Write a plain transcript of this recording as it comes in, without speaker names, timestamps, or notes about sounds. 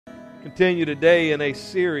Continue today in a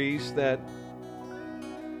series that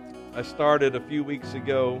I started a few weeks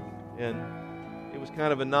ago, and it was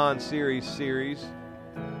kind of a non-series series.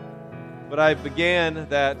 But I began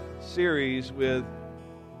that series with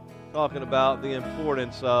talking about the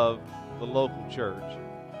importance of the local church.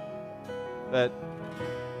 That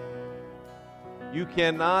you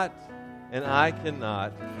cannot and I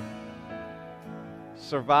cannot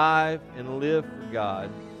survive and live for God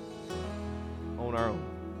on our own.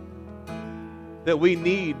 That we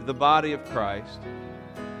need the body of Christ.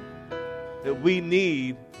 That we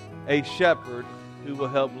need a shepherd who will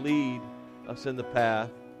help lead us in the path.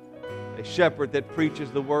 A shepherd that preaches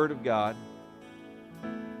the Word of God.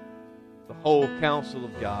 The whole counsel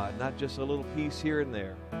of God. Not just a little piece here and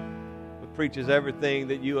there. But preaches everything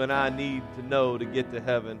that you and I need to know to get to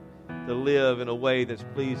heaven. To live in a way that's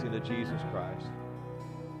pleasing to Jesus Christ.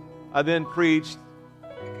 I then preached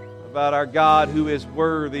about our God who is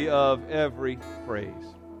worthy of every praise.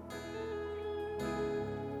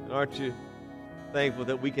 And aren't you thankful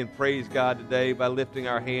that we can praise God today by lifting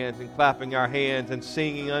our hands and clapping our hands and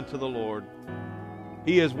singing unto the Lord?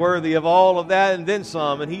 He is worthy of all of that and then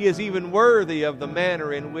some, and He is even worthy of the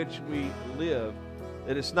manner in which we live.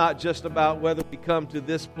 That it's not just about whether we come to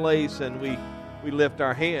this place and we lift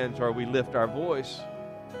our hands or we lift our voice.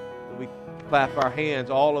 We clap our hands.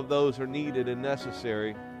 All of those are needed and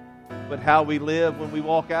necessary. But how we live when we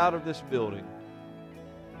walk out of this building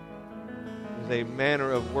is a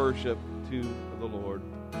manner of worship to the Lord.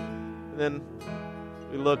 And then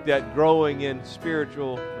we looked at growing in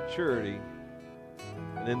spiritual maturity.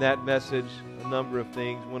 And in that message, a number of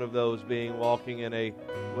things, one of those being walking in a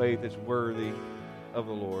way that's worthy of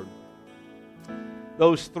the Lord.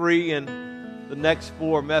 Those three and the next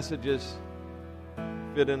four messages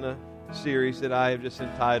fit in a series that I have just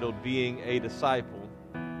entitled Being a Disciple.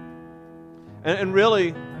 And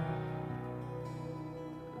really,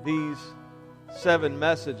 these 7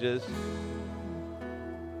 messages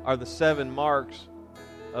are the 7 marks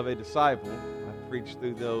of a disciple. I preached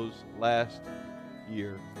through those last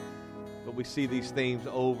year. But we see these themes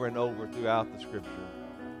over and over throughout the Scripture.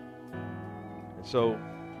 And so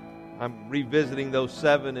I'm revisiting those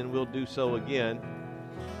 7, and we'll do so again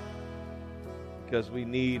because we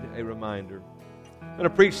need a reminder. I'm going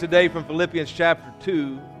to preach today from Philippians chapter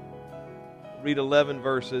 2. Read 11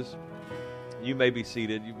 verses. You may be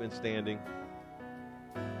seated. You've been standing.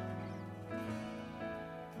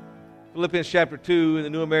 Philippians chapter 2 in the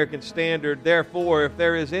New American Standard. Therefore, if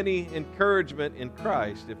there is any encouragement in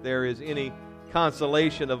Christ, if there is any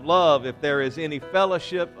consolation of love, if there is any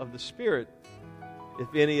fellowship of the Spirit,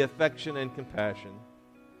 if any affection and compassion,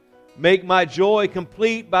 make my joy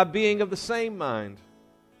complete by being of the same mind,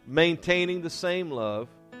 maintaining the same love,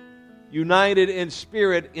 united in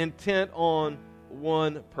spirit, intent on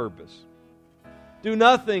one purpose. Do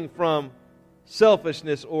nothing from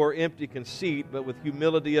selfishness or empty conceit, but with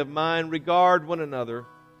humility of mind regard one another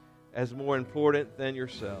as more important than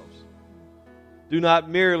yourselves. Do not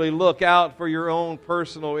merely look out for your own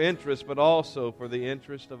personal interest, but also for the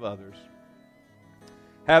interest of others.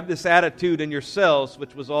 Have this attitude in yourselves,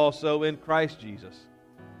 which was also in Christ Jesus,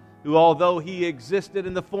 who, although He existed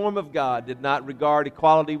in the form of God, did not regard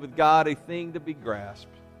equality with God a thing to be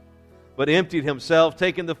grasped, but emptied Himself,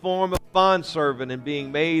 taking the form of a bondservant and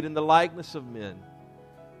being made in the likeness of men.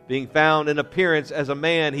 Being found in appearance as a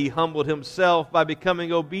man, He humbled Himself by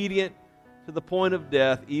becoming obedient to the point of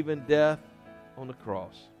death, even death on the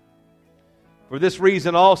cross. For this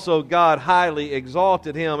reason also God highly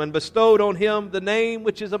exalted Him and bestowed on Him the name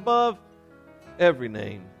which is above every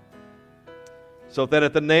name, so that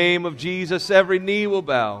at the name of Jesus every knee will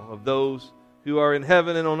bow, of those who are in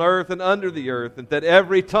heaven and on earth and under the earth, and that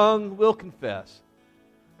every tongue will confess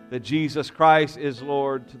that Jesus Christ is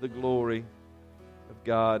Lord, to the glory of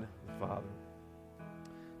God the Father.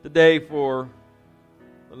 Today, for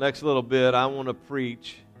the next little bit, I want to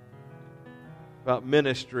preach about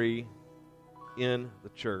ministry in the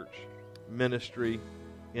church. Ministry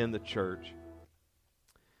in the church.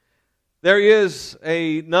 There is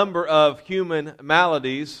a number of human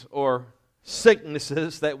maladies or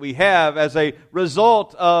sicknesses that we have as a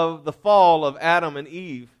result of the fall of Adam and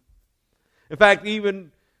Eve. In fact,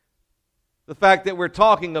 even the fact that we're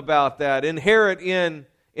talking about that, inherent in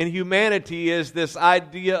humanity is this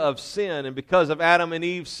idea of sin. And because of Adam and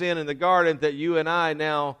Eve's sin in the garden, that you and I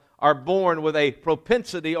now are born with a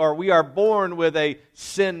propensity, or we are born with a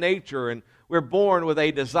sin nature, and we're born with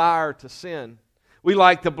a desire to sin. We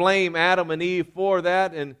like to blame Adam and Eve for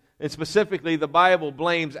that, and specifically the Bible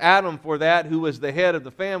blames Adam for that, who was the head of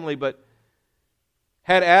the family. But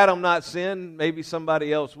had Adam not sinned, maybe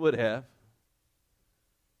somebody else would have.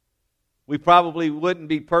 we probably wouldn't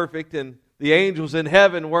be perfect, and the angels in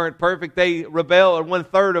heaven weren't perfect. They rebelled, or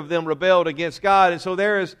 1/3 of them rebelled against God. And so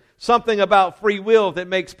there is something about free will that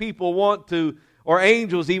makes people want to, or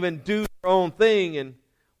angels even, do their own thing. And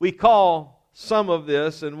we call some of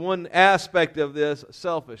this, and one aspect of this,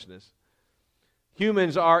 selfishness.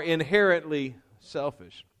 Humans are inherently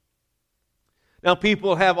selfish. Now,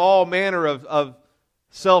 people have all manner of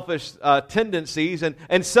selfish tendencies,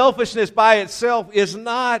 and selfishness by itself is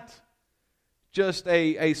not just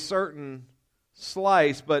a certain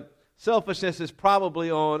slice, but selfishness is probably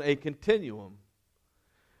on a continuum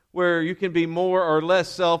where you can be more or less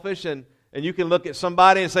selfish, and you can look at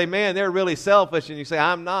somebody and say, man, they're really selfish, and you say,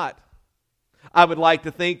 I'm not. I would like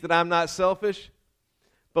to think that I'm not selfish,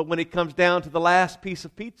 but when it comes down to the last piece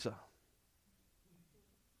of pizza,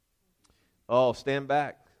 oh, stand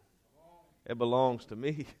back. It belongs to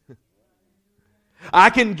me. I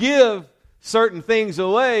can give certain things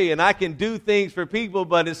away, and I can do things for people,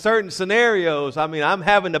 but in certain scenarios, I'm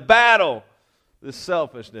having to battle this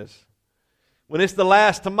selfishness. When it's the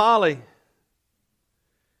last tamale,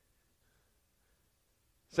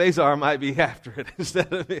 Cesar might be after it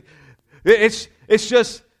instead of me. It's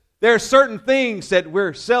just, there are certain things that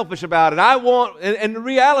we're selfish about, and I want, and the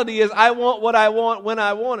reality is, I want what I want when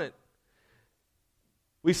I want it.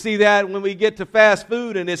 We see that when we get to fast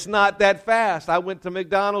food, and it's not that fast. I went to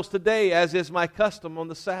McDonald's today, as is my custom on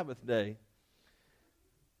the Sabbath day.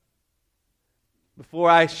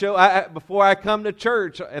 Before I come to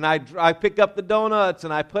church, and I pick up the donuts,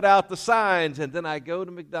 and I put out the signs, and then I go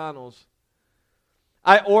to McDonald's.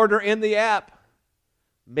 I order in the app.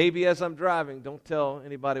 Maybe as I'm driving. Don't tell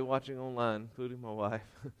anybody watching online, including my wife.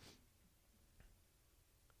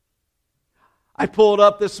 I pulled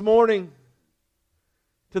up this morning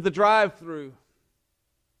to the drive-through.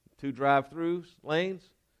 2 drive-through lanes.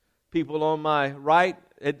 People on my right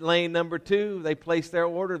at lane number 2, they place their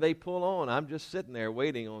order, they pull on. I'm just sitting there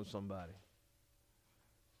waiting on somebody.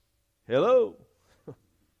 Hello?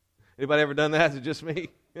 Anybody ever done that? Is it just me?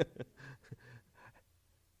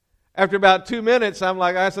 After about 2 minutes, I'm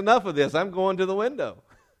like, that's enough of this. I'm going to the window.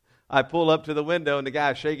 I pull up to the window, and the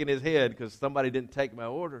guy's shaking his head because somebody didn't take my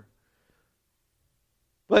order.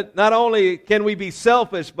 But not only can we be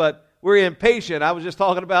selfish, but we're impatient. I was just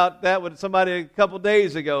talking about that with somebody a couple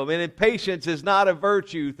days ago. Impatience is not a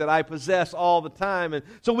virtue that I possess all the time. And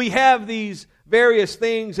so we have these various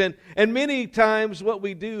things, and many times what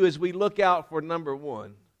we do is we look out for number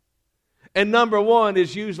one. And number one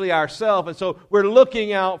is usually ourselves. And so we're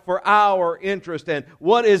looking out for our interest and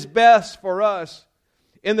what is best for us.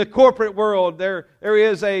 In the corporate world, there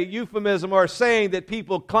is a euphemism or a saying that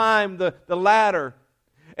people climb the ladder.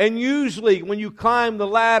 And usually when you climb the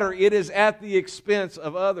ladder, it is at the expense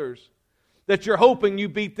of others. That you're hoping you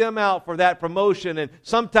beat them out for that promotion. And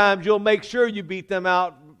sometimes you'll make sure you beat them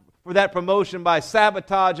out for that promotion by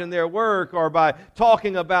sabotaging their work or by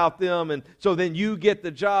talking about them. And so then you get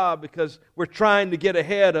the job because we're trying to get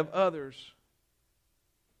ahead of others.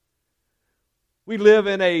 We live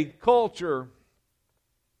in a culture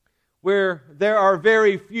where there are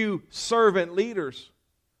very few servant leaders.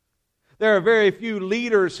 There are very few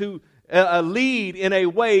leaders who lead in a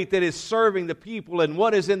way that is serving the people and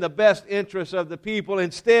what is in the best interest of the people.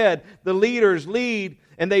 Instead, the leaders lead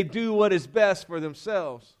and they do what is best for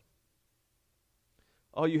themselves.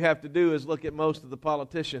 All you have to do is look at most of the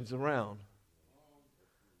politicians around.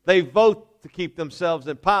 They vote to keep themselves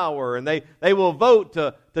in power, and they will vote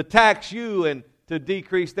to tax you and to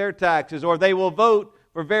decrease their taxes, or they will vote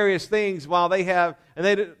for various things while they have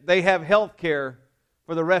health care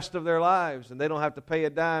for the rest of their lives, and they don't have to pay a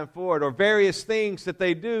dime for it, or various things that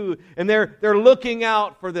they do, and they're looking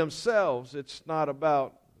out for themselves. It's not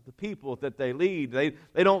about the people that they lead.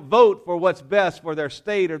 They don't vote for what's best for their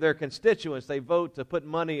state or their constituents. They vote to put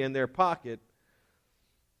money in their pocket,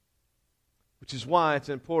 which is why it's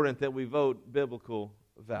important that we vote biblical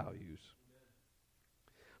values.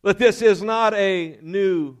 But this is not a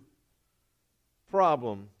new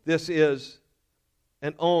problem. This is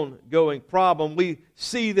an ongoing problem. We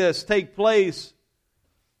see this take place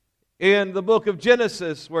in the book of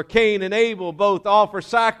Genesis, where Cain and Abel both offer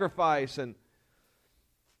sacrifice, and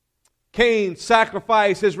Cain's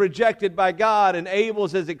sacrifice is rejected by God and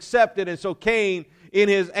Abel's is accepted. And so Cain, in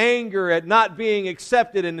his anger at not being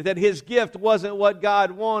accepted and that his gift wasn't what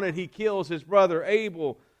God wanted, he kills his brother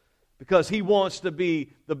Abel because he wants to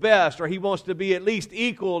be the best, or he wants to be at least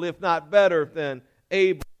equal, if not better, than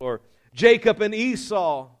Abel. Or Jacob and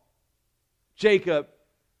Esau. Jacob,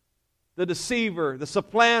 the deceiver, the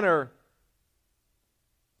supplanter,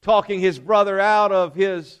 talking his brother out of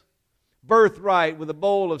his birthright with a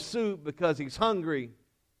bowl of soup because he's hungry.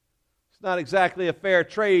 It's not exactly a fair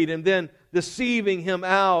trade, and then deceiving him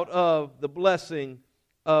out of the blessing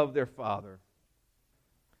of their father.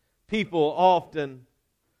 People often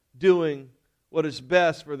doing what is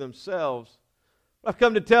best for themselves. I've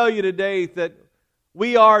come to tell you today that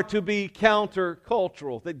we are to be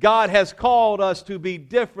countercultural, that God has called us to be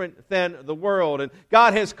different than the world. And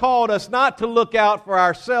God has called us not to look out for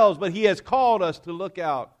ourselves, but He has called us to look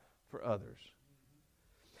out for others.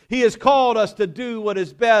 He has called us to do what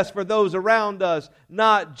is best for those around us,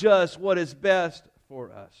 not just what is best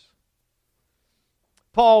for us.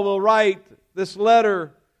 Paul will write this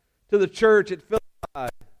letter to the church at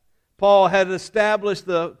Philippi. Paul had established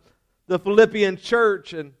the Philippian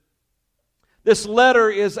church, and this letter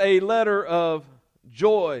is a letter of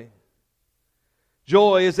joy.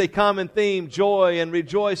 Joy is a common theme, joy and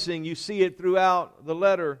rejoicing. You see it throughout the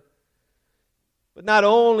letter. But not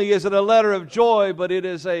only is it a letter of joy, but it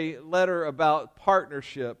is a letter about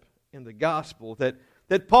partnership in the gospel.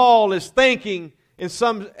 That Paul is thanking, in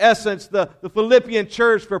some essence, the Philippian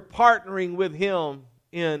church for partnering with him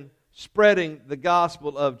in spreading the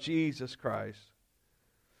gospel of Jesus Christ.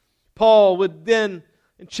 Paul would then,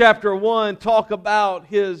 in chapter 1, talk about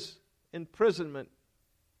his imprisonment.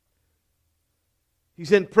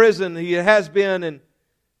 He's in prison, he has been, and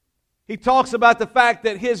he talks about the fact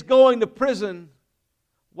that his going to prison,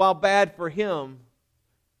 while bad for him,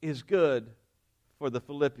 is good for the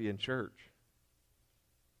Philippian church.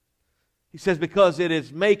 He says because it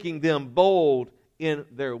is making them bold in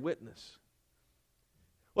their witness.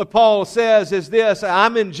 What Paul says is this: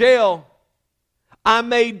 I'm in jail, I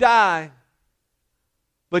may die,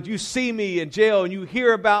 but you see me in jail and you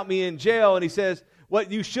hear about me in jail. And he says, what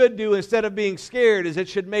you should do instead of being scared is it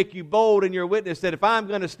should make you bold in your witness, that if I'm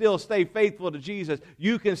going to still stay faithful to Jesus,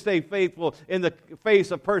 you can stay faithful in the face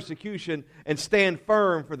of persecution and stand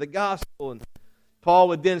firm for the gospel. And Paul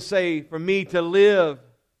would then say, for me to live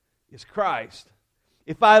is Christ.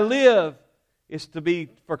 If I live, it's to be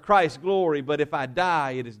for Christ's glory, but if I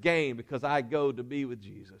die, it is gain because I go to be with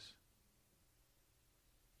Jesus.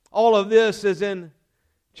 All of this is in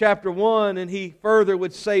chapter 1, and he further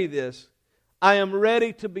would say this: I am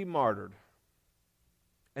ready to be martyred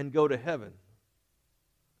and go to heaven.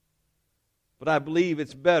 But I believe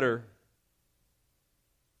it's better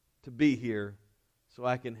to be here so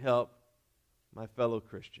I can help my fellow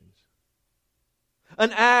Christians.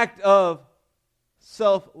 An act of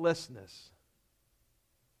selflessness.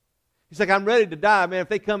 He's like, I'm ready to die, man. If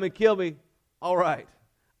they come and kill me, all right,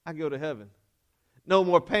 I go to heaven. No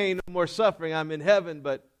more pain, no more suffering. I'm in heaven,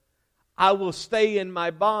 but I will stay in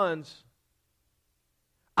my bonds.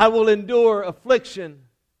 I will endure affliction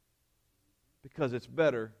because it's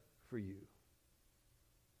better for you.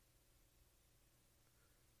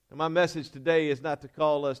 And my message today is not to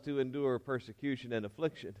call us to endure persecution and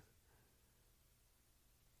affliction,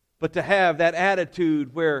 but to have that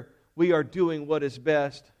attitude where we are doing what is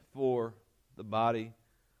best for the body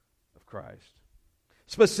of Christ.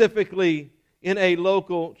 Specifically in a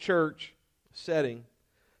local church setting.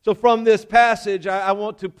 So from this passage, I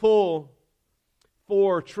want to pull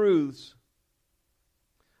 4 truths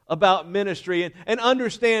about ministry. And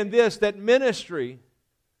understand this, that ministry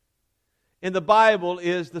in the Bible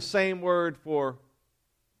is the same word for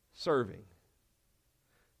serving.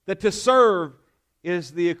 That to serve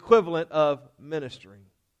is the equivalent of ministering.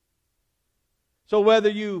 So whether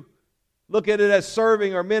you look at it as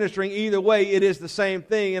serving or ministering, either way, it is the same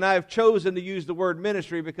thing. And I've chosen to use the word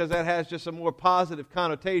ministry because that has just a more positive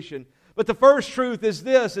connotation. But the first truth is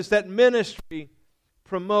this, is that ministry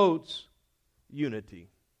promotes unity.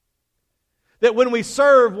 That when we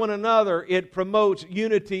serve one another, it promotes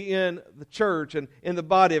unity in the church and in the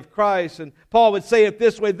body of Christ. And Paul would say it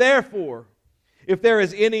this way: therefore, if there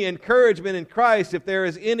is any encouragement in Christ, if there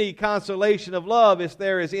is any consolation of love, if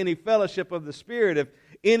there is any fellowship of the Spirit, if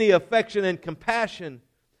any affection and compassion,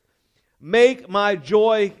 make my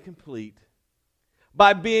joy complete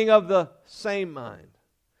by being of the same mind,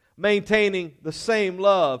 maintaining the same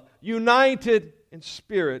love, united in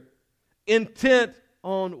spirit, intent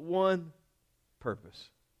on one purpose.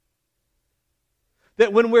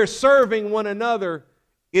 That when we're serving one another,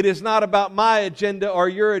 it is not about my agenda or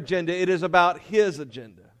your agenda. It is about His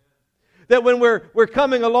agenda. That when we're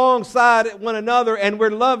coming alongside one another and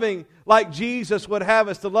we're loving like Jesus would have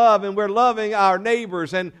us to love, and we're loving our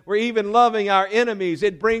neighbors and we're even loving our enemies,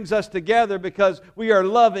 it brings us together because we are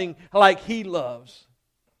loving like He loves.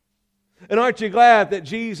 And aren't you glad that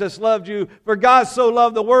Jesus loved you? For God so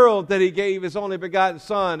loved the world that He gave His only begotten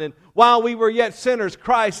Son. And while we were yet sinners,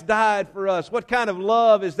 Christ died for us. What kind of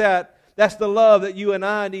love is that? That's the love that you and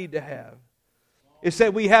I need to have. It's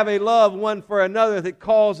that we have a love one for another that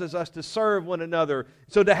causes us to serve one another.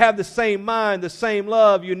 So to have the same mind, the same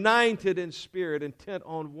love, united in spirit, intent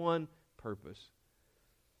on one purpose.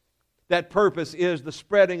 That purpose is the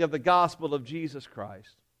spreading of the gospel of Jesus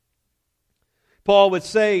Christ. Paul would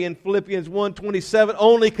say in Philippians 1:27,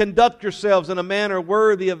 only conduct yourselves in a manner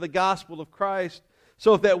worthy of the gospel of Christ,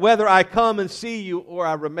 so that whether I come and see you or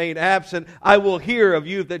I remain absent, I will hear of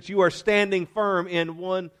you that you are standing firm in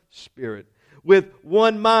one spirit, with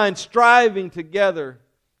one mind, striving together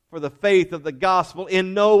for the faith of the gospel,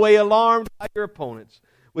 in no way alarmed by your opponents,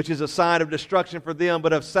 which is a sign of destruction for them,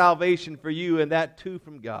 but of salvation for you, and that too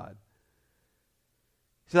from God.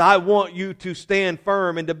 He said, I want you to stand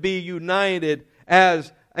firm and to be united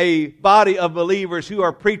as a body of believers who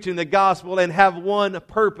are preaching the gospel and have one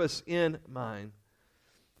purpose in mind.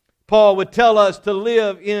 Paul would tell us to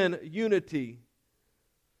live in unity.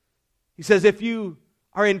 He says, if you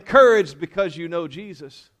are encouraged because you know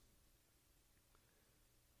Jesus,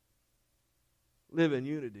 live in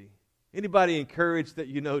unity. Anybody encouraged that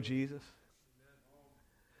you know Jesus?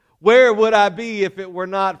 Where would I be if it were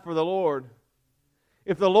not for the Lord?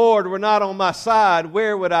 If the Lord were not on my side,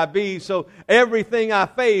 where would I be? So everything I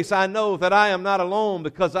face, I know that I am not alone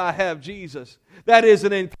because I have Jesus. That is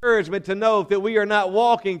an encouragement to know that we are not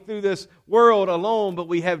walking through this world alone, but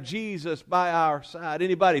we have Jesus by our side.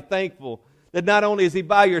 Anybody thankful that not only is He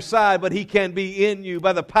by your side, but He can be in you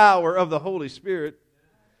by the power of the Holy Spirit?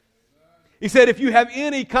 He said, if you have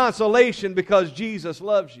any consolation because Jesus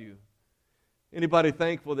loves you. Anybody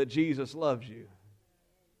thankful that Jesus loves you?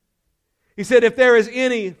 He said, if there is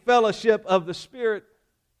any fellowship of the Spirit,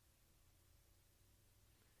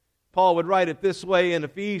 Paul would write it this way in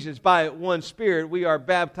Ephesians, by one Spirit we are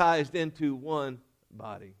baptized into one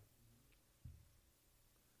body.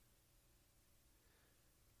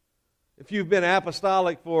 If you've been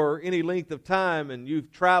apostolic for any length of time and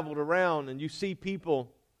you've traveled around and you see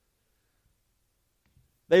people,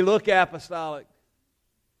 they look apostolic.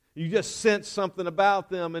 You just sense something about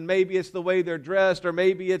them, and maybe it's the way they're dressed, or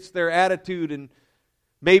maybe it's their attitude, and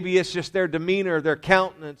maybe it's just their demeanor, their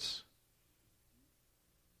countenance.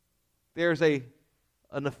 There's an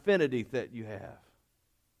affinity that you have.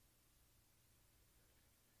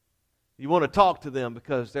 You want to talk to them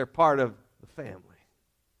because they're part of the family.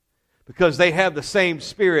 Because they have the same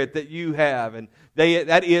Spirit that you have, and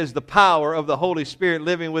that is the power of the Holy Spirit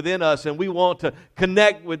living within us, and we want to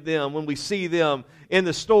connect with them when we see them in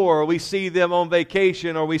the store, or we see them on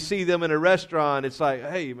vacation, or we see them in a restaurant. It's like,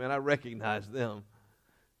 hey man, I recognize them.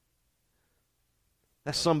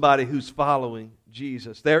 That's somebody who's following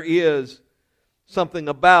Jesus. There is something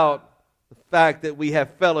about the fact that we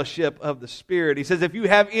have fellowship of the Spirit. He says, if you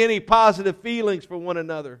have any positive feelings for one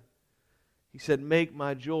another, he said, make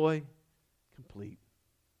my joy complete.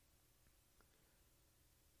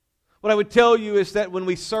 What I would tell you is that when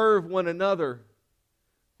we serve one another,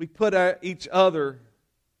 we put each other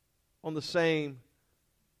on the same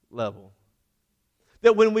level.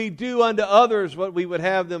 That when we do unto others what we would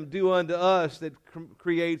have them do unto us, that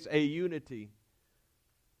creates a unity.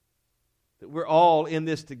 That we're all in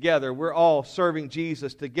this together. We're all serving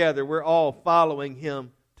Jesus together. We're all following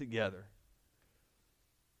Him together.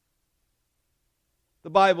 The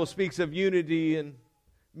Bible speaks of unity in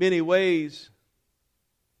many ways.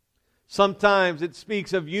 Sometimes it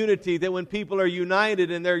speaks of unity that when people are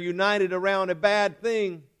united and they're united around a bad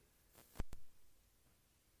thing,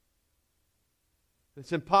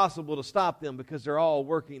 it's impossible to stop them because they're all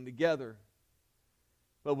working together.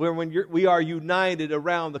 But when we are united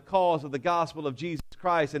around the cause of the gospel of Jesus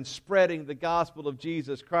Christ and spreading the gospel of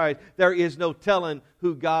Jesus Christ, there is no telling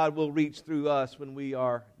who God will reach through us when we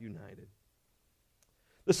are united.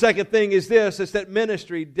 The second thing is this, is that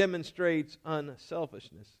ministry demonstrates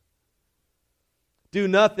unselfishness. Do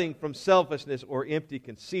nothing from selfishness or empty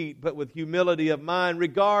conceit, but with humility of mind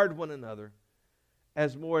regard one another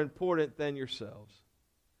as more important than yourselves.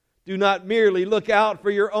 Do not merely look out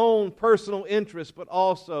for your own personal interest, but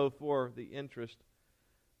also for the interest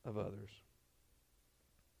of others.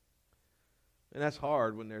 And that's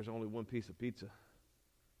hard when there's only one piece of pizza.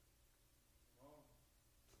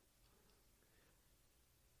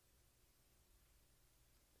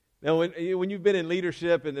 Now, when you've been in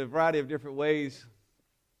leadership in a variety of different ways,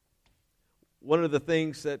 one of the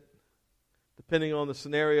things that, depending on the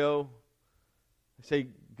scenario, I say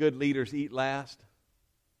good leaders eat last.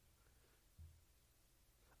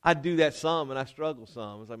 I do that some, and I struggle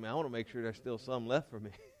some. It's like, man, I want to make sure there's still some left for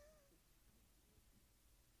me.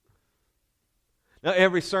 Now,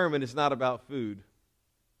 every sermon is not about food.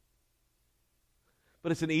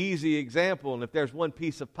 But it's an easy example, and if there's one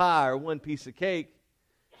piece of pie or one piece of cake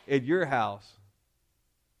at your house,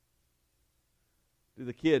 Do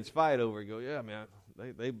the kids fight over it? Go, yeah, man,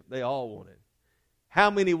 they all want it. How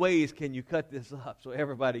many ways can you cut this up so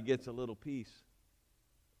everybody gets a little piece?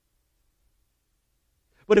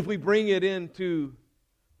 But if we bring it into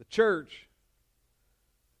the church,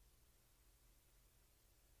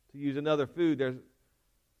 to use another food, there's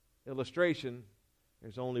illustration,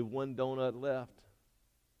 there's only one donut left.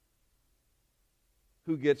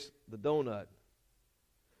 Who gets the donut?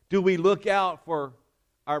 Do we look out for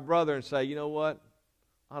our brother and say, you know what?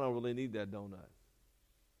 I don't really need that donut.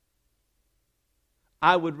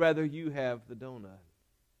 I would rather you have the donut.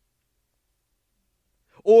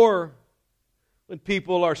 Or when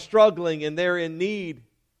people are struggling and they're in need,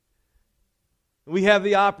 we have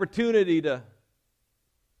the opportunity to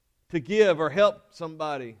give or help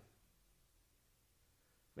somebody.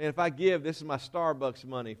 Man, if I give, this is my Starbucks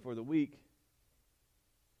money for the week.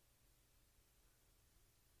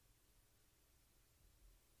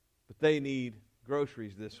 But they need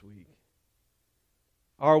groceries this week.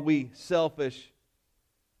 Are we selfish,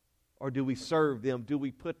 or do we serve them? Do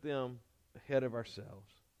we put them ahead of ourselves?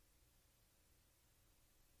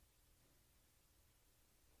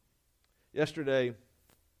 Yesterday,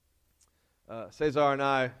 Cesar and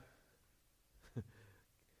I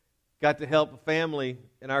got to help a family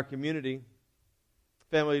in our community, a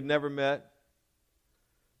family we'd never met.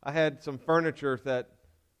 I had some furniture that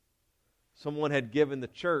someone had given the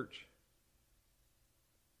church.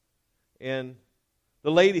 And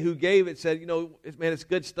the lady who gave it said, man, it's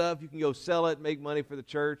good stuff. You can go sell it, make money for the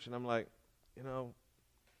church. And I'm like,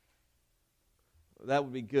 that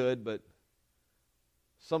would be good, but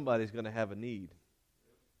somebody's going to have a need.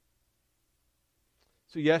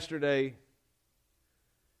 So yesterday,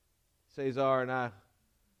 Cesar and I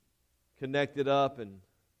connected up and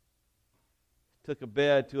took a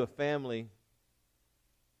bed to a family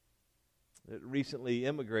that recently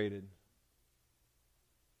immigrated.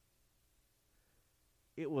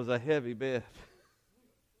 It was a heavy bed.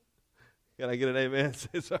 Can I get an amen?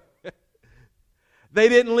 They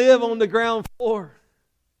didn't live on the ground floor.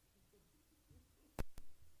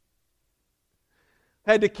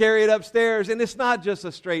 Had to carry it upstairs, and it's not just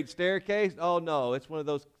a straight staircase. Oh no, it's one of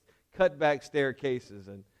those cut-back staircases,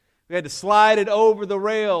 and we had to slide it over the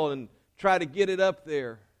rail and try to get it up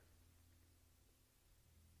there.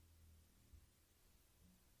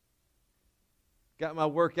 Got my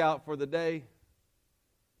workout for the day.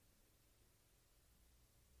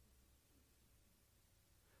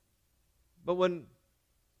 But when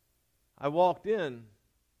I walked in,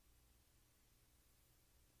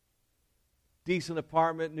 decent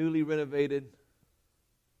apartment, newly renovated,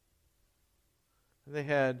 and they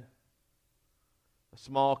had a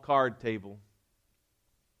small card table,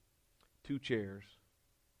 2 chairs,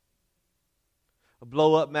 a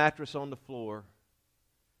blow-up mattress on the floor,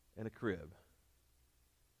 and a crib.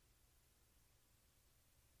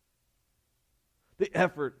 The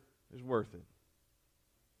effort is worth it.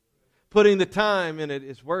 Putting the time in it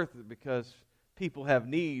is worth it because people have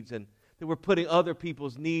needs, and that we're putting other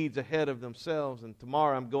people's needs ahead of themselves. And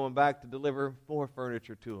tomorrow I'm going back to deliver more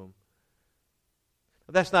furniture to them.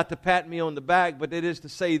 But that's not to pat me on the back, but it is to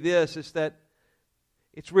say this, is that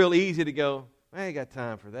it's real easy to go, I ain't got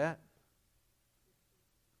time for that.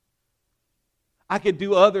 I could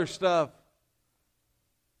do other stuff.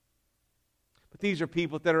 But these are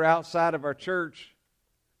people that are outside of our church.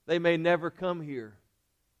 They may never come here.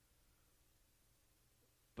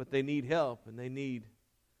 But they need help and they need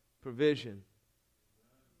provision.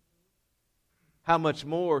 How much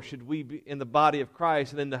more should we be in the body of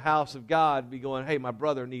Christ and in the house of God be going, hey, my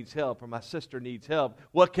brother needs help or my sister needs help.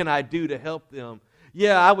 What can I do to help them?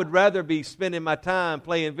 Yeah, I would rather be spending my time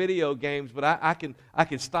playing video games, but I can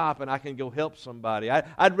stop and I can go help somebody.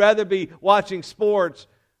 I'd rather be watching sports,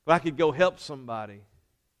 but I could go help somebody.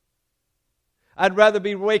 I'd rather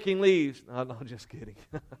be raking leaves. No, just kidding.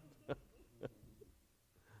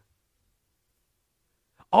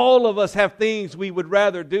 All of us have things we would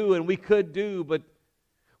rather do and we could do, but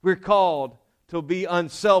we're called to be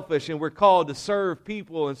unselfish and we're called to serve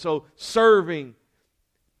people. And so serving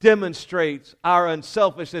demonstrates our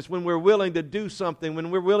unselfishness when we're willing to do something, when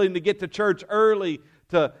we're willing to get to church early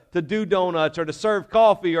to do donuts or to serve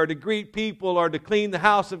coffee or to greet people or to clean the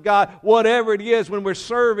house of God. Whatever it is, when we're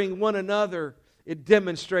serving one another, it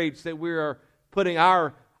demonstrates that we are putting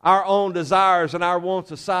our own desires and our wants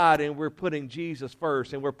aside, and we're putting Jesus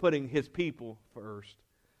first, and we're putting His people first.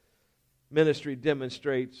 Ministry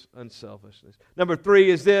demonstrates unselfishness. Number 3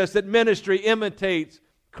 is this, that ministry imitates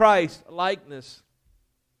Christ's likeness.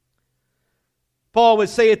 Paul would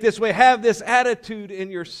say it this way: have this attitude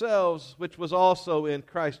in yourselves, which was also in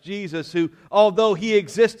Christ Jesus, who, although He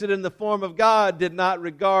existed in the form of God, did not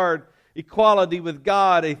regard equality with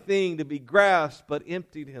God a thing to be grasped, but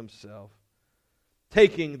emptied Himself,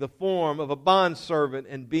 taking the form of a bondservant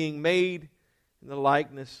and being made in the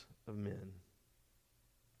likeness of men.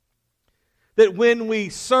 That when we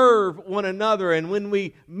serve one another and when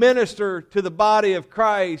we minister to the body of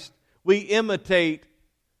Christ, we imitate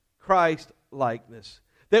Christ likeness.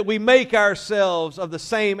 That we make ourselves of the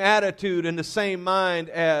same attitude and the same mind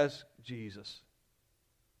as Jesus.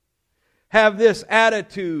 Have this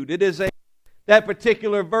attitude. That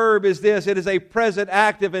particular verb is this. It is a present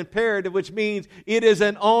active imperative, which means it is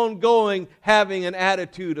an ongoing having an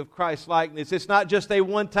attitude of Christ likeness. It's not just a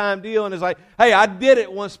one-time deal and it's like, hey, I did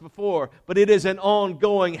it once before. But it is an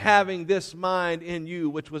ongoing having this mind in you,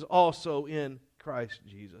 which was also in Christ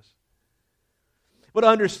Jesus. But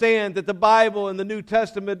understand that the Bible in the New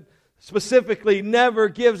Testament specifically never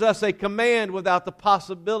gives us a command without the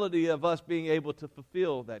possibility of us being able to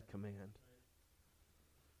fulfill that command.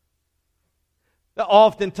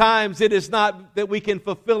 Oftentimes it is not that we can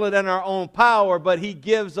fulfill it in our own power, but He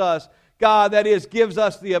gives us, God that is, gives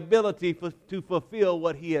us the ability to fulfill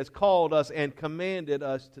what He has called us and commanded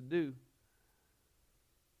us to do.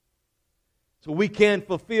 So we can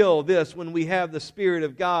fulfill this when we have the Spirit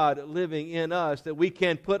of God living in us, that we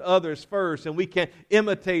can put others first and we can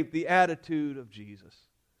imitate the attitude of Jesus.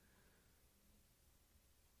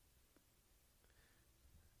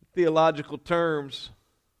 Theological terms,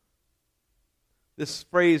 this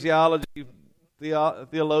phraseology,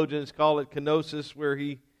 theologians call it kenosis, where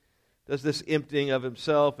He does this emptying of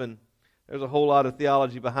Himself, and there's a whole lot of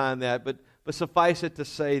theology behind that, but suffice it to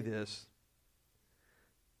say this: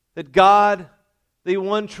 that God, the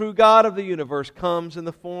one true God of the universe, comes in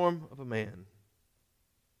the form of a man.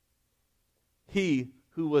 He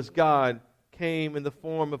who was God came in the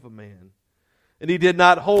form of a man. And He did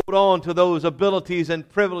not hold on to those abilities and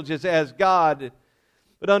privileges as God.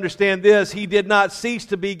 But understand this: He did not cease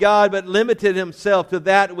to be God, but limited Himself to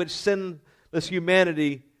that which sinless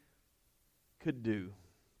humanity could do.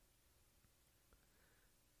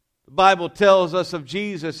 The Bible tells us of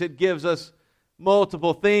Jesus. It gives us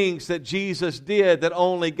multiple things that Jesus did that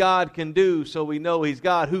only God can do, so we know He's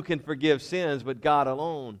God. Who can forgive sins but God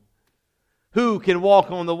alone? Who can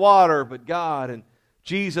walk on the water but God? And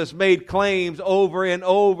Jesus made claims over and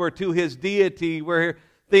over to His deity, where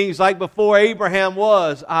things like, before Abraham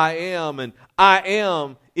was, I am, and I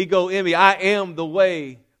am, ego eimi, I am the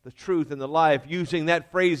way, the truth, and the life, using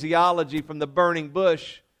that phraseology from the burning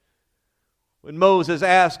bush. When Moses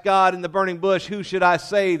asked God in the burning bush, who should I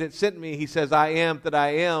say that sent me? He says, I am that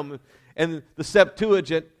I am. And the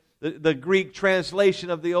Septuagint, the Greek translation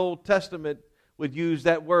of the Old Testament, would use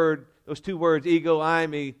that word, those two words, ego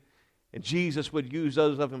eimi, and Jesus would use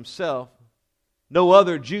those of Himself. No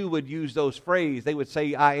other Jew would use those phrases. They would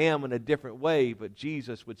say, I am, in a different way, but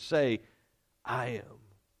Jesus would say, I am.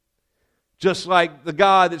 Just like the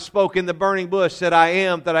God that spoke in the burning bush said, I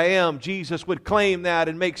am that I am, Jesus would claim that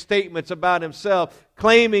and make statements about Himself,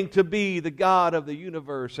 claiming to be the God of the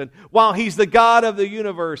universe. And while He's the God of the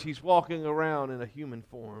universe, He's walking around in a human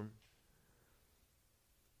form.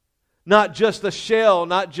 Not just a shell,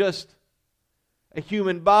 not just a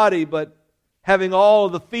human body, but having all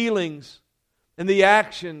of the feelings and the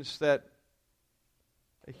actions that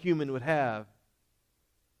a human would have.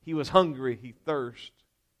 He was hungry, He thirsted,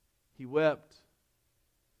 He wept,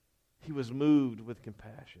 He was moved with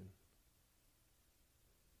compassion.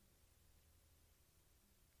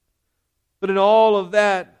 But in all of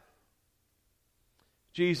that,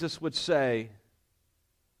 Jesus would say,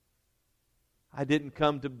 I didn't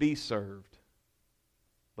come to be served,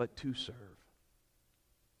 but to serve.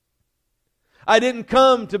 I didn't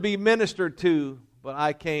come to be ministered to, but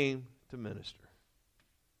I came to minister.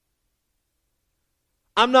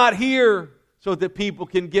 I'm not here so that people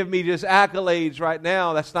can give me just accolades right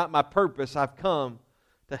now. That's not my purpose. I've come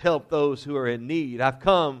to help those who are in need. I've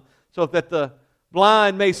come so that the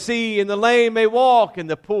blind may see and the lame may walk and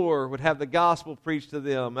the poor would have the gospel preached to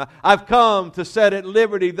them. I've come to set at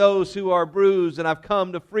liberty those who are bruised, and I've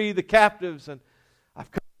come to free the captives, and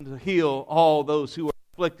I've come to heal all those who are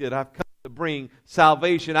afflicted. I've come to bring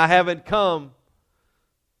salvation. I haven't come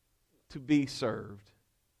to be served,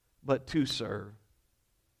 but to serve.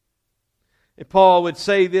 And Paul would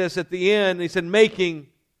say this at the end. He said, making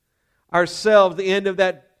ourselves, the end of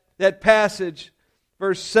that passage,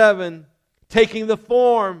 verse 7, taking the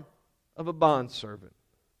form of a bondservant.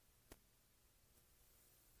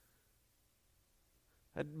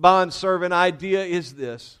 That bondservant idea is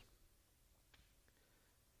this: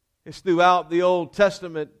 It's throughout the Old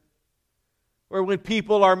Testament where when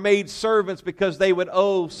people are made servants because they would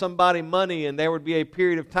owe somebody money, and there would be a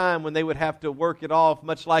period of time when they would have to work it off,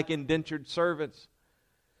 much like indentured servants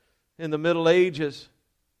in the Middle Ages.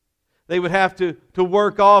 They would have to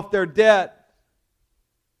work off their debt.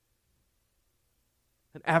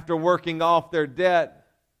 And after working off their debt,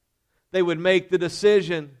 they would make the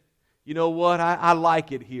decision, you know what, I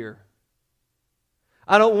like it here.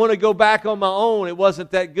 I don't want to go back on my own. It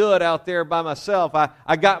wasn't that good out there by myself.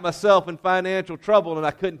 I got myself in financial trouble and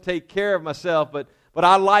I couldn't take care of myself, but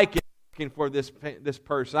I like it working for this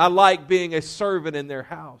person. I like being a servant in their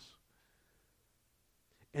house.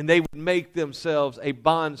 And they would make themselves a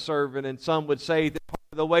bondservant, and some would say that part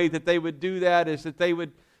of the way that they would do that is that they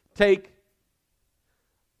would take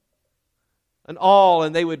an awl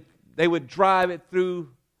and they would drive it through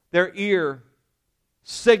their ear,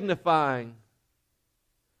 signifying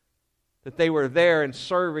that they were there and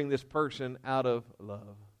serving this person out of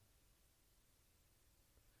love.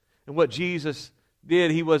 And what Jesus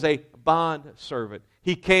did, He was a bond servant.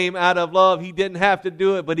 He came out of love. He didn't have to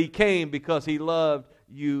do it, but He came because He loved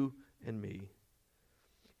you and me.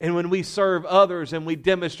 And when we serve others and we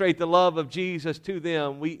demonstrate the love of Jesus to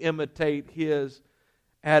them, we imitate His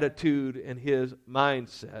attitude and His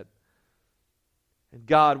mindset. And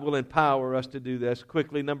God will empower us to do this.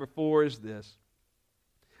 Quickly, number 4 is this.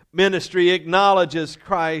 Ministry acknowledges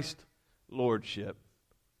Christ's lordship.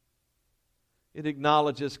 It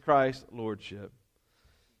acknowledges Christ's lordship.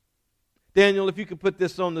 Daniel, if you could put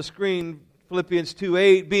this on the screen, Philippians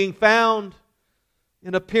 2:8, being found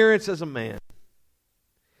in appearance as a man,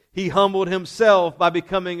 He humbled Himself by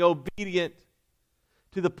becoming obedient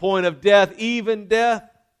to the point of death, even death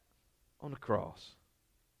on the cross.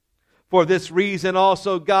 For this reason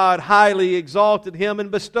also God highly exalted Him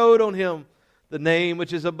and bestowed on Him the name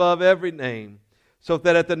which is above every name, so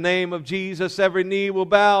that at the name of Jesus every knee will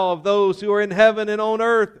bow, of those who are in heaven and on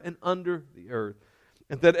earth and under the earth,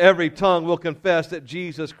 and that every tongue will confess that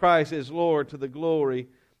Jesus Christ is Lord, to the glory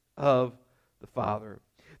of the Father.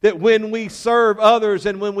 That when we serve others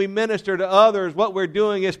and when we minister to others, what we're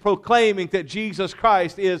doing is proclaiming that Jesus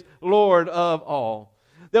Christ is Lord of all.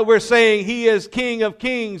 That we're saying He is King of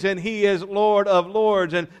kings and He is Lord of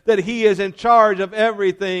lords, and that He is in charge of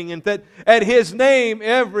everything, and that at His name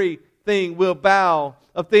everything will bow,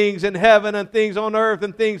 of things in heaven and things on earth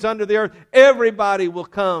and things under the earth. Everybody will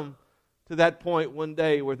come to that point one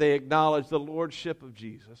day where they acknowledge the lordship of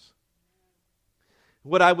Jesus.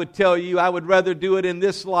 What I would tell you, I would rather do it in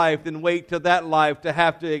this life than wait till that life to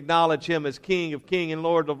have to acknowledge Him as King of kings and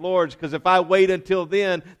Lord of lords. Because if I wait until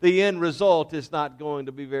then, the end result is not going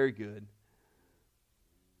to be very good.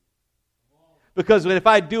 Because if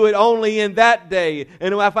I do it only in that day,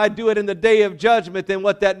 and if I do it in the day of judgment, then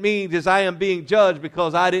what that means is I am being judged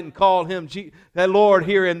because I didn't call Him Lord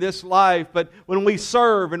here in this life. But when we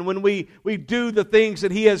serve and when we do the things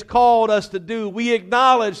that He has called us to do, we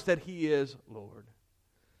acknowledge that He is Lord.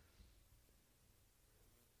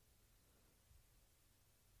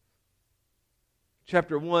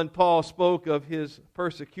 Chapter 1, Paul spoke of his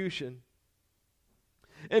persecution.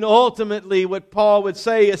 And ultimately, what Paul would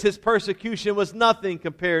say is his persecution was nothing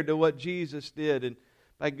compared to what Jesus did and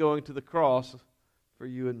by going to the cross for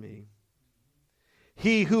you and me.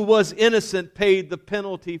 He who was innocent paid the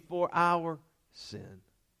penalty for our sin.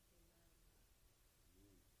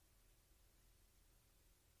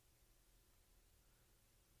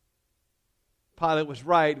 Pilate was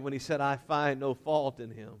right when he said, I find no fault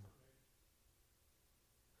in Him.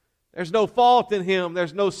 There's no fault in Him.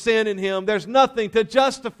 There's no sin in Him. There's nothing to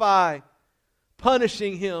justify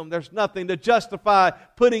punishing Him. There's nothing to justify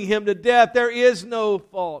putting Him to death. There is no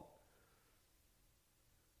fault.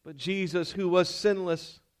 But Jesus, who was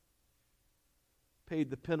sinless, paid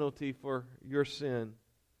the penalty for your sin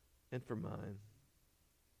and for mine.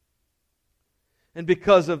 And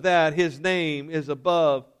because of that, His name is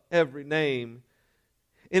above every name.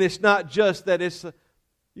 And it's not just that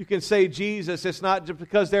you can say Jesus, it's not just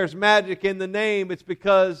because there's magic in the name, it's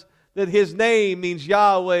because that His name means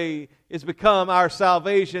Yahweh has become our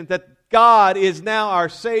salvation, that God is now our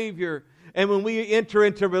Savior. And when we enter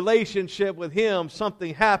into relationship with Him,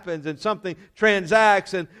 something happens and something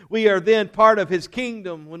transacts, and we are then part of His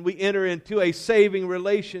kingdom when we enter into a saving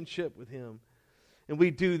relationship with Him. And we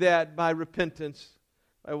do that by repentance,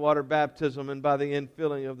 by water baptism, and by the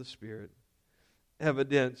infilling of the Spirit.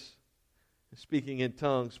 Evidence. Speaking in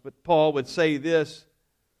tongues. But Paul would say this,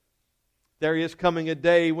 there is coming a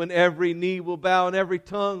day when every knee will bow and every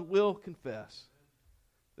tongue will confess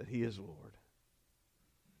that He is Lord.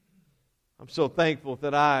 I'm so thankful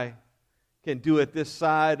that I can do it this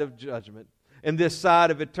side of judgment. and this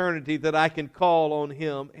side of eternity that I can call on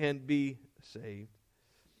Him and be saved.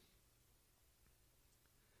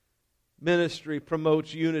 Ministry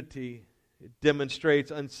promotes unity. It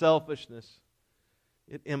demonstrates unselfishness.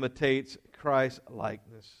 It imitates Christ's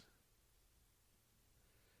likeness.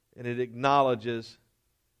 And it acknowledges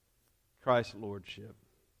Christ's lordship.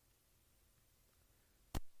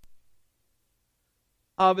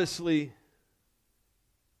 Obviously,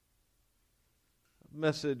 a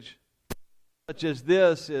message such as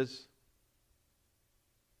this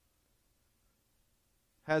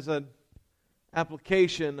has an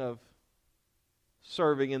application of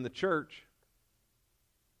serving in the church.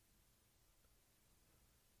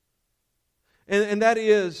 And that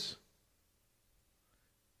is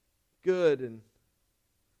good, and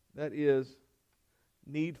that is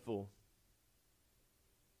needful.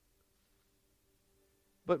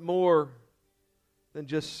 But more than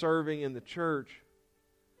just serving in the church,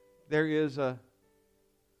 there is an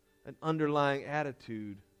underlying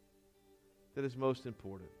attitude that is most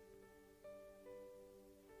important.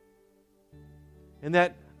 And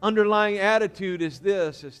that underlying attitude is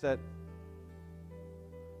this, is that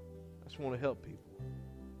I just want to help people.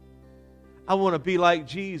 I want to be like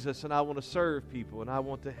Jesus, and I want to serve people, and I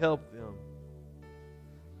want to help them.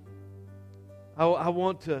 I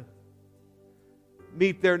want to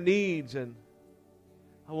meet their needs, and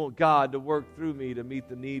I want God to work through me to meet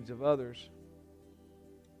the needs of others.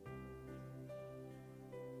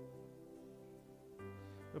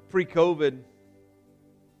 Pre-COVID,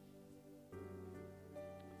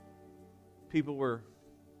 people were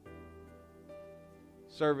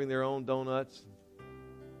serving their own donuts,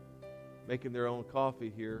 making their own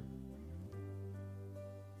coffee here.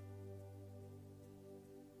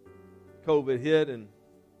 COVID hit, and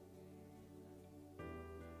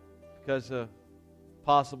because of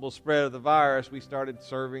possible spread of the virus, we started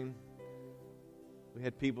serving. We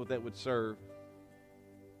had people that would serve.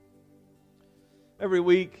 Every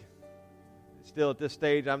week, still at this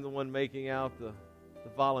stage, I'm the one making out the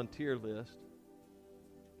volunteer list.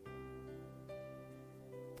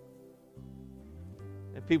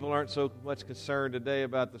 And people aren't so much concerned today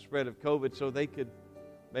about the spread of COVID, so they could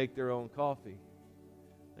make their own coffee.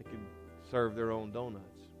 They could serve their own donuts.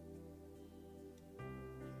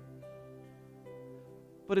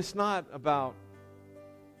 But it's not about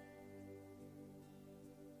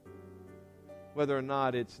whether or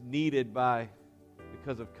not it's needed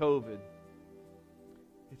because of COVID.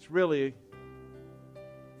 It's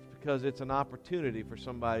because it's an opportunity for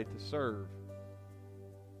somebody to serve.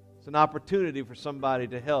 It's an opportunity for somebody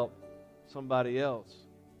to help somebody else.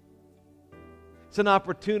 It's an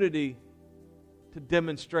opportunity to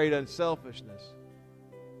demonstrate unselfishness.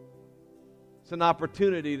 It's an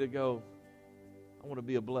opportunity to go, I want to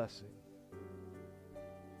be a blessing.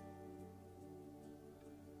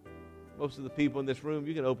 Most of the people in this room,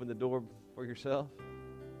 you can open the door for yourself.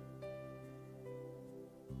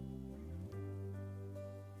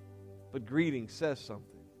 But greeting says something.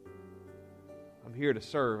 I'm here to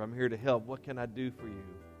serve. I'm here to help. What can I do for you?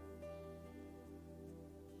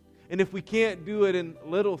 And if we can't do it in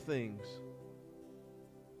little things,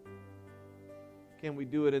 can we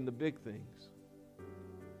do it in the big things?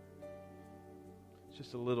 It's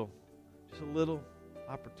just a little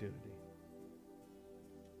opportunity.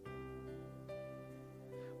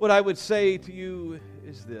 What I would say to you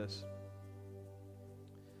is this: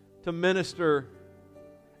 to minister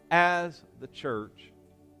as the church,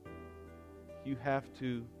 you have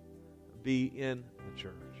to be in the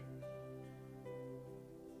church.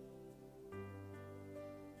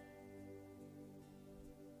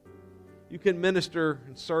 You can minister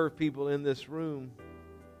and serve people in this room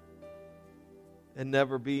and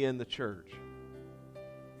never be in the church.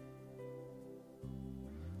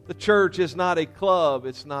 The church is not a club.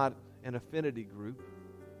 It's not an affinity group.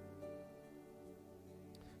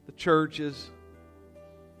 The church is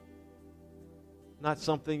not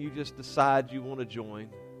something you just decide you want to join.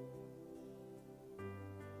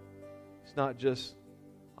 It's not just,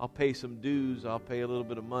 I'll pay some dues, I'll pay a little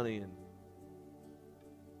bit of money, and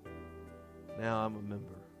now I'm a member.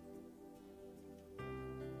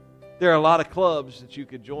 There are a lot of clubs that you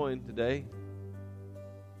could join today.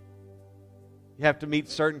 You have to meet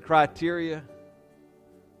certain criteria.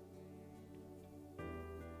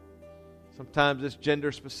 Sometimes it's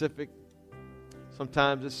gender specific.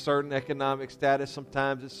 Sometimes it's certain economic status.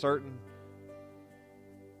 Sometimes it's certain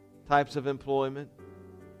types of employment.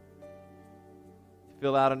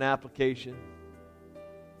 Fill out an application.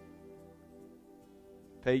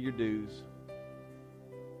 Pay your dues.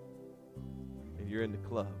 And you're in the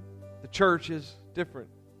club. The church is different.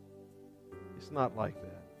 It's not like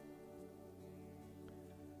that.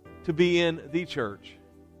 to be in the church,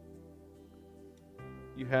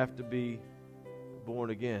 you have to be born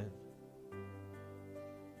again.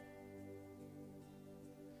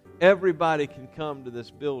 Everybody can come to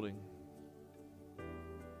this building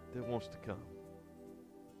that wants to come.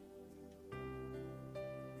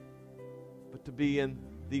 But to be in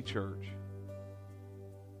the church,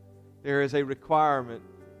 there is a requirement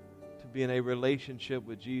to be in a relationship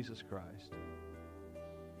with Jesus Christ.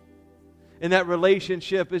 And that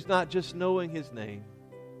relationship is not just knowing His name.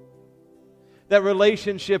 That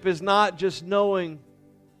relationship is not just knowing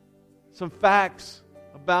some facts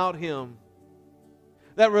about Him.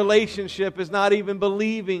 That relationship is not even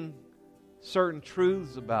believing certain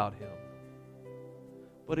truths about Him.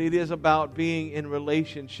 But it is about being in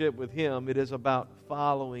relationship with Him. It is about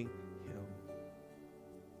following Him.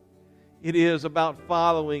 It is about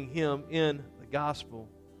following Him in the gospel.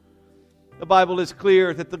 The Bible is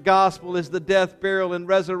clear that the gospel is the death, burial, and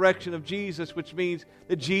resurrection of Jesus, which means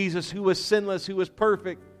that Jesus, who was sinless, who was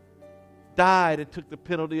perfect, died and took the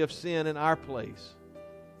penalty of sin in our place.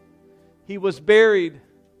 He was buried,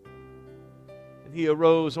 and He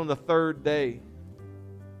arose on the third day.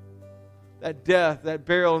 That death, that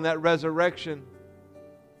burial, and that resurrection,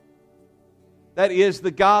 that is the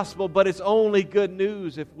gospel, but it's only good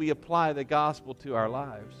news if we apply the gospel to our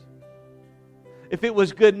lives. If it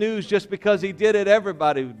was good news just because He did it,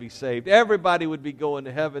 everybody would be saved. Everybody would be going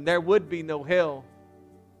to heaven. There would be no hell.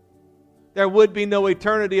 There would be no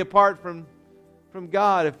eternity apart from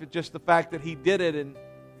God if it's just the fact that He did it and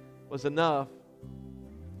was enough.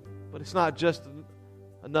 But it's not just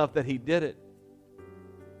enough that He did it.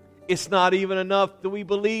 It's not even enough that we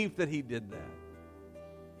believe that He did that.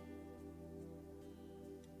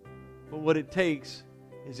 But what it takes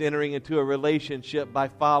is entering into a relationship by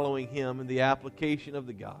following Him in the application of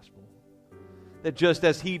the gospel. That just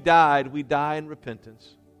as He died, we die in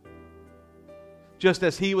repentance. Just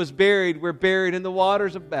as He was buried, we're buried in the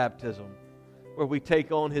waters of baptism, where we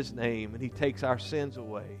take on His name and He takes our sins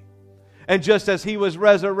away. And just as He was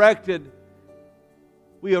resurrected,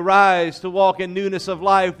 we arise to walk in newness of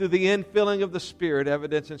life through the infilling of the Spirit,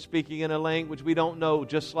 evidence in speaking in a language we don't know,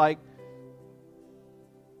 just like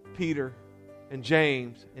Peter and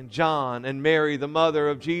James and John and Mary, the mother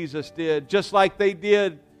of Jesus, did. Just like they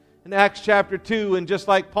did in Acts chapter 2, and just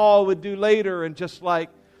like Paul would do later, and just like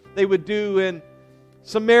they would do in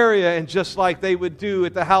Samaria, and just like they would do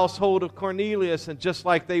at the household of Cornelius, and just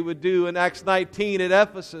like they would do in Acts 19 at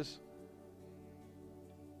Ephesus.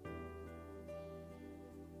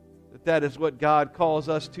 That is what God calls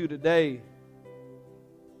us to today.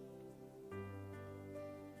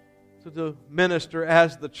 So to minister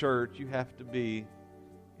as the church, you have to be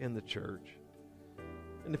in the church.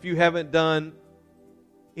 And if you haven't done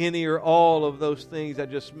any or all of those things I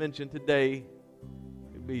just mentioned today,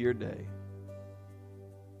 it'll be your day.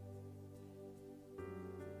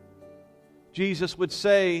 Jesus would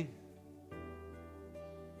say,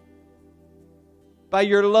 by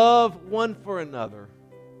your love one for another,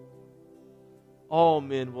 all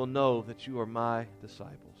men will know that you are my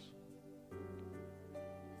disciples.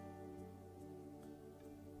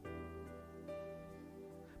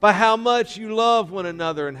 By how much you love one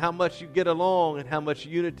another, and how much you get along, and how much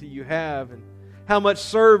unity you have, and how much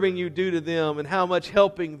serving you do to them, and how much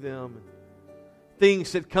helping them, and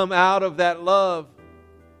things that come out of that love.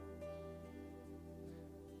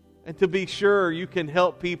 And to be sure, you can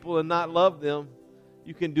help people and not love them.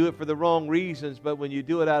 You can do it for the wrong reasons, but when you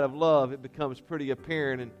do it out of love, it becomes pretty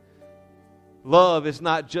apparent. And love is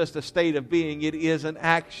not just a state of being, it is an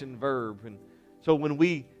action verb. And so when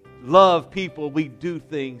we love people, we do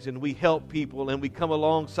things, and we help people, and we come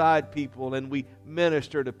alongside people, and we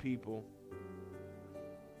minister to people.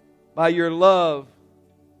 By your love,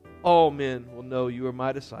 all men will know you are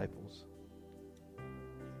my disciples.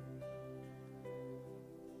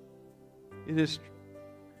 It is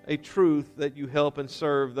a truth that you help and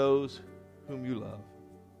serve those whom you love.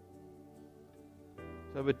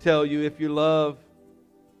 So I would tell you, if you love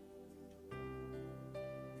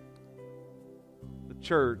the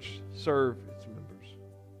church, serve its members.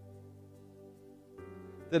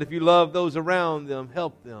 That if you love those around them,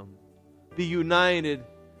 help them. Be united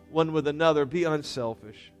one with another. Be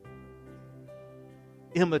unselfish.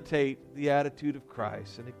 Imitate the attitude of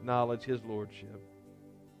Christ and acknowledge His lordship.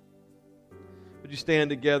 Would you stand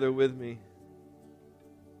together with me?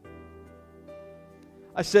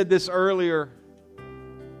 I said this earlier,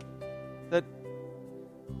 that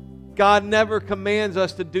God never commands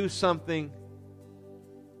us to do something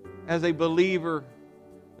as a believer,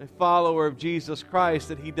 a follower of Jesus Christ,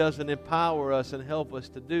 that He doesn't empower us and help us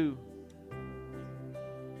to do.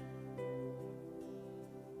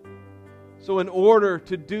 So in order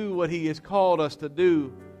to do what He has called us to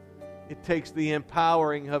do, it takes the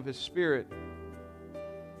empowering of His Spirit.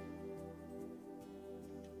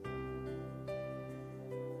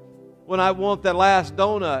 When I want that last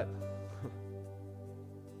donut,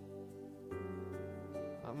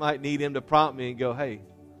 I might need Him to prompt me and go, hey,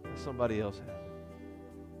 let somebody else have it.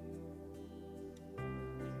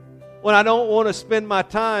 When I don't want to spend my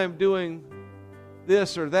time doing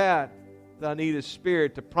this or that, I need His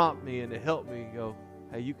Spirit to prompt me and to help me and go,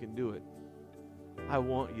 hey, you can do it. I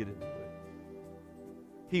want you to do it.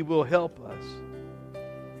 He will help us.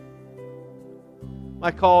 My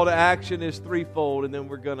call to action is threefold, and then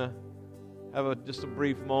we're going to have just a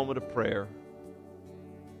brief moment of prayer.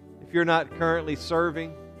 If you're not currently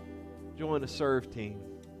serving, join a serve team.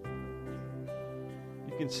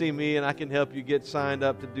 You can see me and I can help you get signed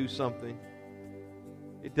up to do something.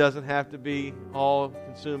 It doesn't have to be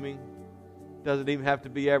all-consuming. It doesn't even have to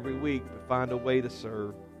be every week, but find a way to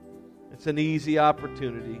serve. It's an easy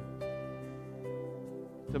opportunity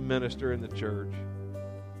to minister in the church.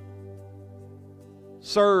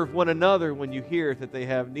 Serve one another when you hear that they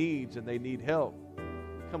have needs and they need help.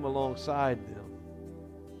 Come alongside them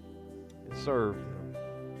and serve them.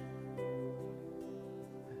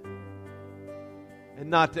 And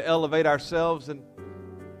not to elevate ourselves,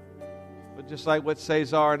 but just like what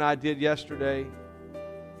Cesar and I did yesterday,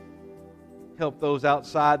 help those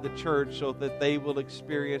outside the church so that they will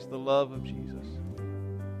experience the love of Jesus.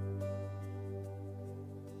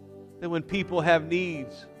 That when people have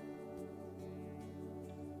needs,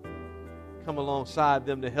 come alongside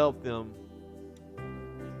them to help them.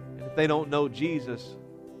 And if they don't know Jesus,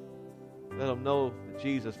 let them know that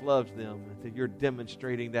Jesus loves them and that you're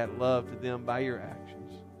demonstrating that love to them by your actions.